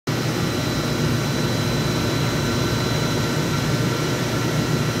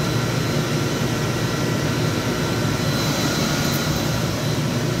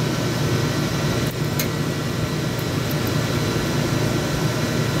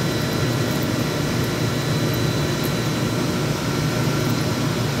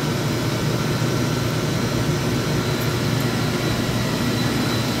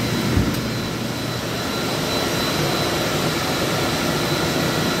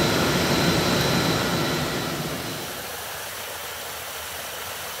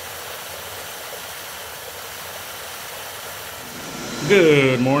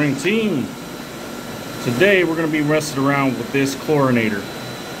Good morning, team. Today we're going to be messing around with this chlorinator.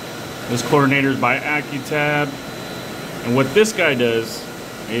 This chlorinator is by AccuTab, and what this guy does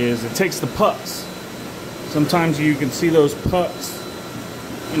is it takes the pucks. Sometimes you can see those pucks.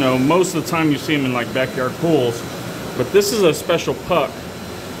 You know, most of the time you see them in like backyard pools, but this is a special puck.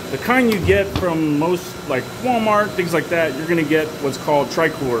 The kind you get from most like Walmart, things like that, you're going to get what's called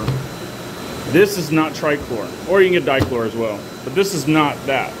trichlor. This is not trichlor, or you can get dichlor as well, but this is not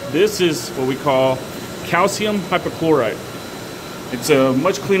that. This is what we call calcium hypochlorite. It's a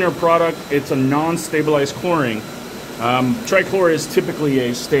much cleaner product. It's a non-stabilized chlorine. Trichlor is typically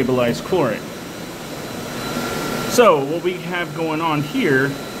a stabilized chlorine. So what we have going on here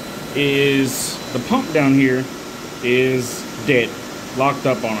is the pump down here is dead, locked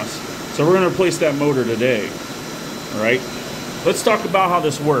up on us. So we're going to replace that motor today. All right, let's talk about how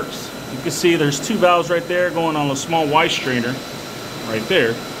this works. You can see there's two valves right there going on a small Y strainer right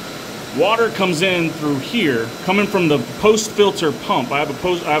there. Water comes in through here, coming from the post filter pump. I have a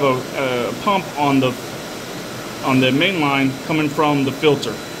pump on the main line coming from the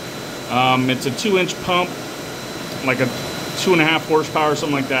filter. It's a 2-inch pump, like a 2.5 horsepower,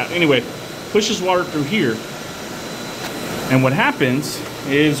 something like that. Anyway, pushes water through here. And what happens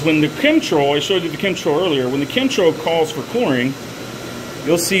is when the chemtrail, I showed you the chemtrail earlier, when the chemtrail calls for chlorine,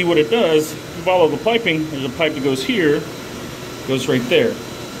 you'll see what it does. If you follow the piping, there's a pipe that goes here, goes right there.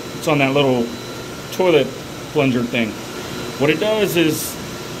 It's on that little toilet plunger thing. What it does is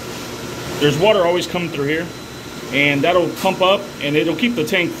there's water always coming through here, and that'll pump up and it'll keep the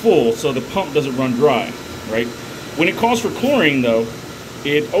tank full so the pump doesn't run dry, right? When it calls for chlorine though,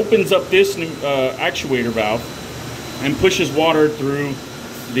 it opens up this actuator valve and pushes water through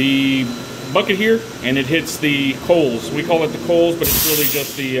the bucket here, and it hits the coals. We call it the coals, but it's really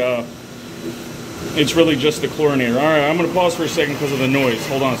just the chlorinator. All right, I'm going to pause for a second because of the noise.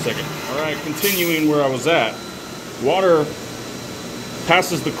 Hold on a second. All right, continuing where I was at. Water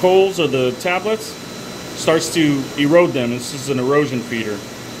passes the coals or the tablets, starts to erode them. This is an erosion feeder.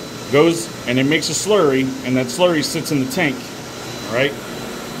 Goes and it makes a slurry, and that slurry sits in the tank. All right.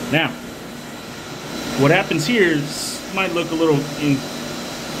 Now, what happens here is might look a little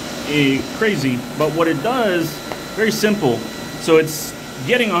crazy, but what it does, very simple. So it's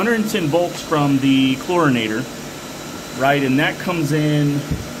getting 110 volts from the chlorinator, right, and that comes in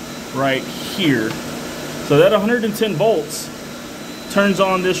right here. So that 110 volts turns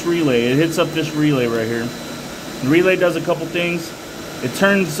on this relay. It hits up this relay right here. The relay does a couple things. It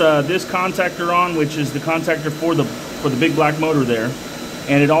turns this contactor on, which is the contactor for the big black motor there,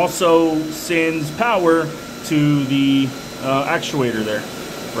 and it also sends power to the actuator there.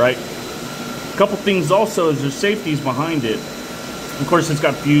 Right? A couple things also is there's safeties behind it. Of course, it's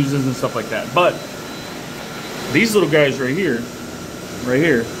got fuses and stuff like that. But these little guys right here,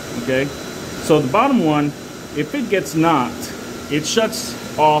 okay? So the bottom one, if it gets knocked, it shuts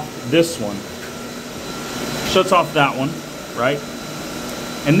off this one. Shuts off that one, right?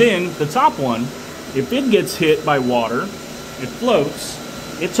 And then the top one, if it gets hit by water, it floats,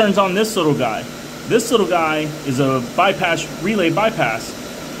 it turns on this little guy. This little guy is a relay bypass.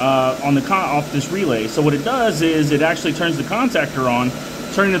 Off this relay. So what it does is it actually turns the contactor on,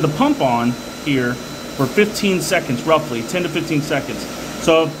 turning the pump on here for 15 seconds, roughly 10 to 15 seconds.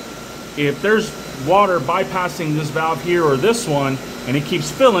 So if there's water bypassing this valve here or this one and it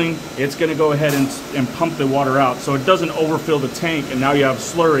keeps filling, it's going to go ahead and pump the water out so it doesn't overfill the tank and now you have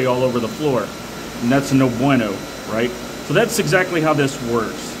slurry all over the floor, and that's a no bueno, right? So that's exactly how this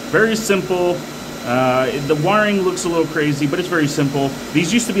works. Very simple. The wiring looks a little crazy, but it's very simple.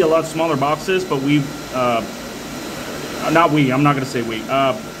 These used to be a lot smaller boxes, but I'm not going to say we.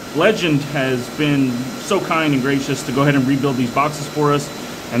 Legend has been so kind and gracious to go ahead and rebuild these boxes for us,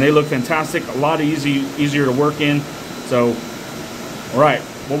 and they look fantastic, a lot easier to work in. So, all right,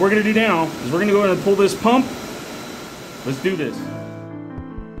 what we're going to do now is we're going to go ahead and pull this pump. Let's do this.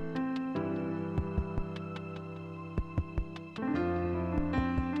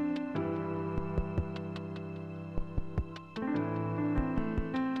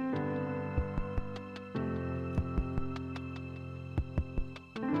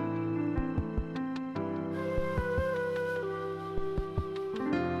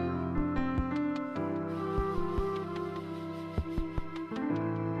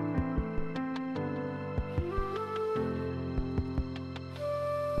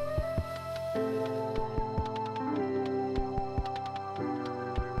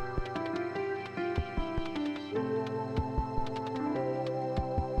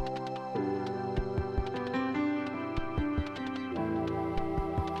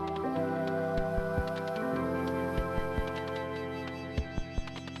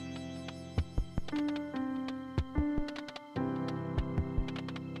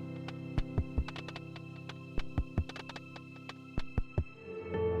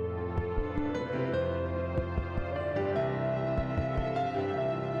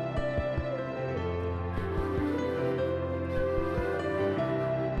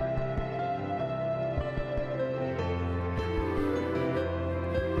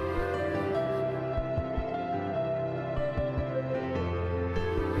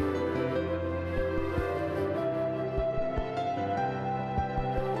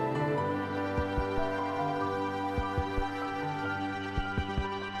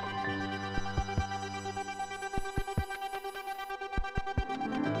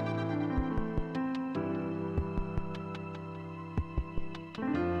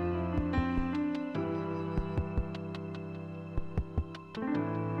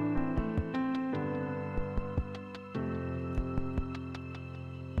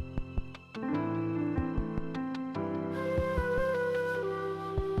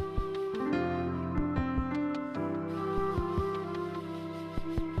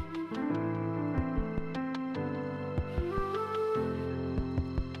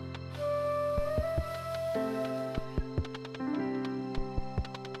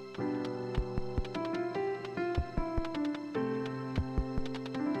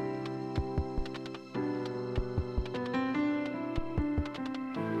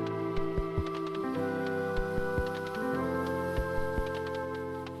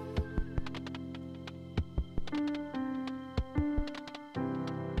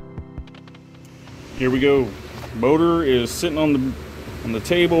 Here we go. Motor is sitting on the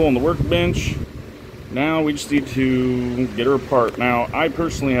table on the workbench. Now we just need to get her apart. Now I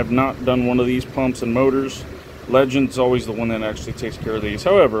personally have not done one of these pumps and motors. Legend's always the one that actually takes care of these.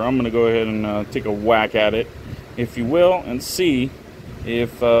 However, I'm going to go ahead and take a whack at it, if you will, and see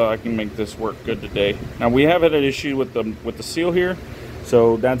if I can make this work good today. Now we have had an issue with the seal here,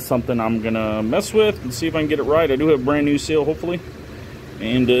 so that's something I'm gonna mess with and see if I can get it right. I do have a brand new seal, hopefully,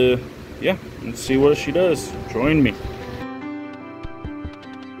 and yeah, let's see what she does. Join me.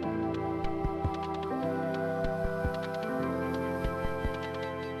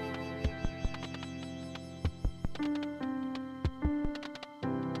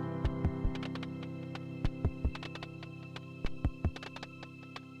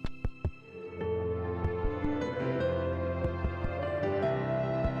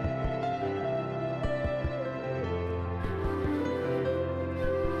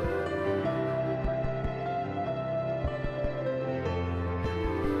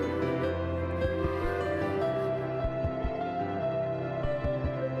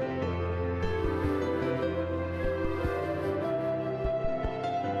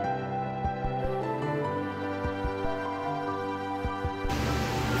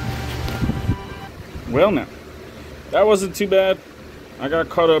 Well, now that wasn't too bad. I got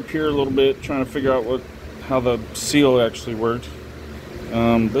caught up here a little bit trying to figure out how the seal actually worked.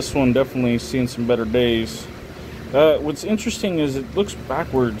 This one definitely seeing some better days. What's interesting is it looks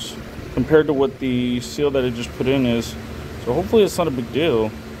backwards compared to what the seal that I just put in is. So hopefully it's not a big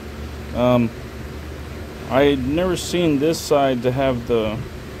deal. I had never seen this side to have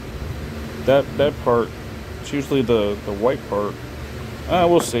that part. It's usually the white part.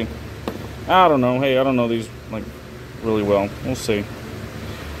 We'll see. I don't know. Hey, I don't know these like really well. We'll see.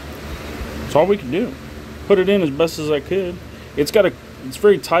 It's all we can do. Put it in as best as I could. It's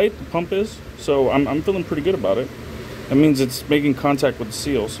very tight. The pump is. So I'm feeling pretty good about it. That means it's making contact with the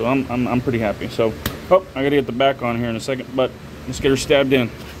seal. So I'm pretty happy. So I gotta get the back on here in a second. But let's get her stabbed in.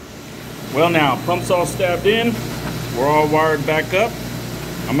 Well, now pump's all stabbed in. We're all wired back up.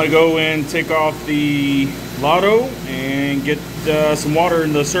 I'm gonna go and take off the Lotto and get some water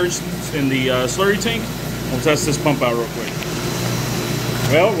in the slurry tank. We'll test this pump out real quick.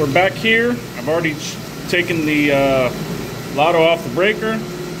 Well, we're back here. I've already taken the Lotto off the breaker.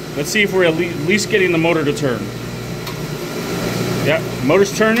 Let's see if we're at least getting the motor to turn. Yeah,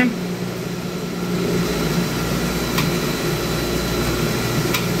 motor's turning.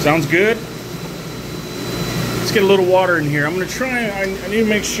 Sounds good. Let's get a little water in here. I'm gonna try, I need to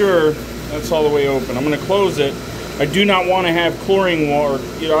make sure that's all the way open. I'm gonna close it. I do not want to have chlorine water.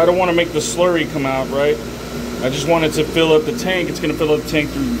 You know, I don't want to make the slurry come out, right? I just want it to fill up the tank. It's gonna fill up the tank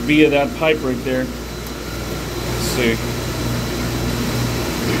via that pipe right there. Let's see.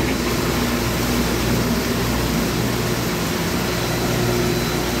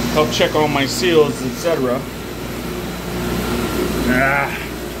 Help check all my seals, etc.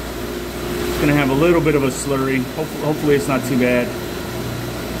 It's gonna have a little bit of a slurry. Hopefully it's not too bad.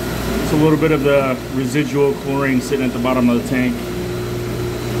 It's a little bit of the residual chlorine sitting at the bottom of the tank.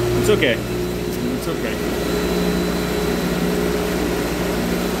 It's okay. It's okay.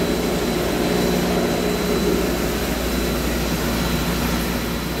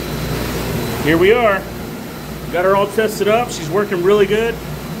 Here we are. Got her all tested up. She's working really good.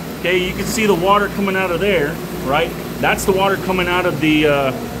 Okay, you can see the water coming out of there, right? That's the water coming out of the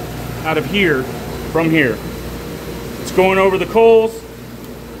out of here, from here. It's going over the coals,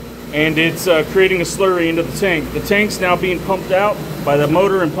 and it's creating a slurry into the tank. The tank's now being pumped out by the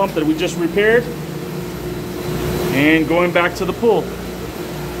motor and pump that we just repaired, and going back to the pool.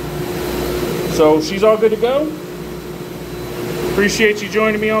 So she's all good to go. Appreciate you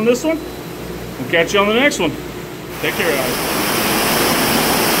joining me on this one. We'll catch you on the next one. Take care, guys.